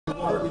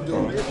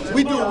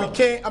We do what we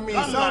can. I mean,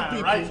 some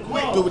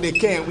people do what they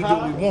can. We do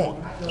what we want.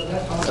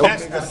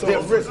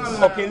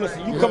 Okay,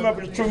 listen. You come up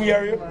in the Treme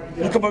area.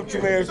 You come up in the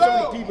Treme area. Some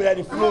of the people that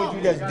influence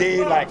you that's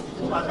dead, like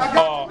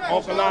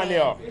Uncle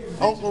Lionel.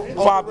 Uncle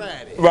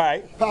Ratty.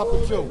 Right.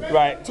 Papa Joe.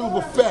 Right.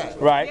 Tuba Fat.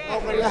 Right.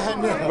 Uncle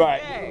Lionel.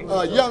 Right.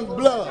 Young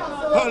Blood.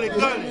 Hully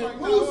Gully.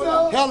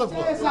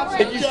 Hellifer.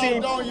 If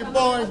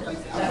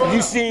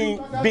you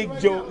seen Big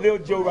Joe, Little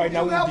Joe right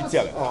now, what would you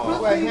tell him?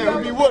 He'll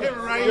be with him.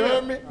 You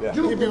heard me? Yeah.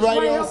 He'll be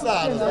right on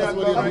side. That's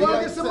what he'll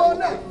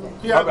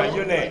be. All right,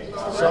 your name?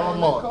 Sean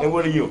Mark. And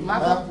what are you?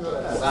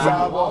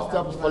 Sidewalk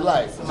Steppers for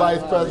Life.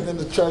 Vice President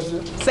of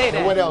Treasury. Say that.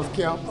 And what else,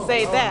 Kim?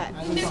 Say that.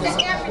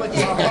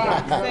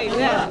 Say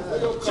that.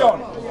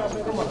 Sean.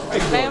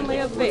 Family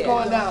affair.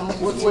 What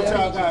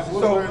y'all guys?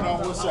 What's going on?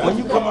 What's up? When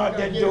you come out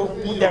that door,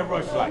 what that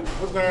rush like?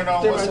 What's going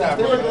on? What's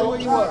happening?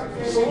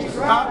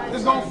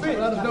 It's gonna fit.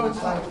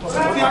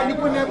 See how you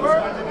put that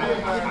bird?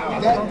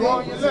 That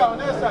going your left on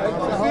that side.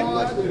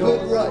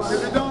 Good rush.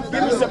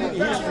 Give me some of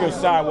the history of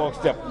Sidewalk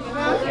Steppers.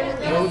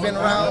 We've been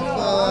around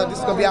for, this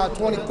is going to be our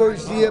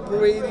 21st year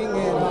parading,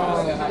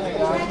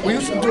 and we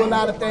used to do a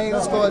lot of things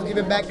as far as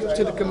giving back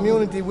to the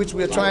community, which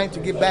we're trying to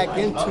get back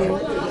into.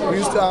 We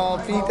used to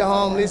feed the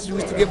homeless, we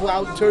used to give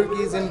out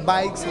turkeys and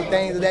bikes and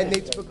things of that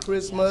nature for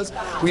Christmas.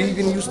 We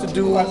even used to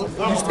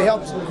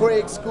help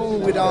Craig School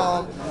with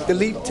the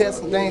leap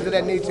tests and things of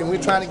that nature, and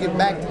we're trying to get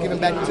back to giving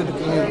back to the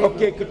community.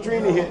 Okay,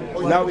 Katrina here,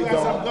 now we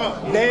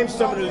go. Name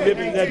some of the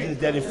living legends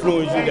that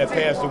influenced you that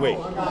passed away.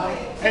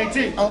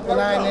 Uncle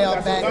Lionel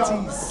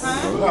Baptiste,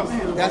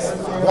 that's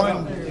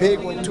one big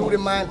one. Tootie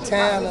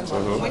Montana,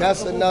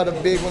 that's another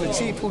big one. The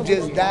Chief who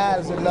just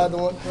died is another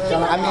one.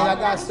 I mean, I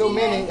got so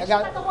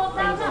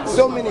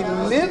many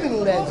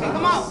living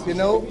legends, you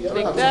know.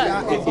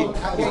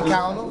 I can't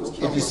count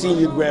them. If you see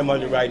your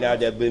grandmother right now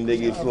that's been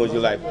big influence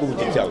your life, what would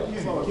you tell her?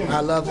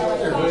 I love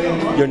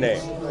her. Your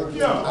name?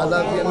 I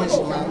love you, I miss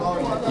you,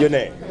 man. Your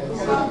name?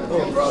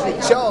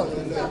 Charlie.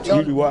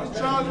 You do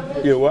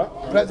what? You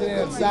what?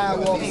 President of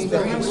Sidewalk. Thank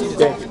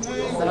you.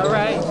 All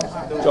right.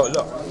 So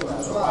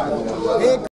look.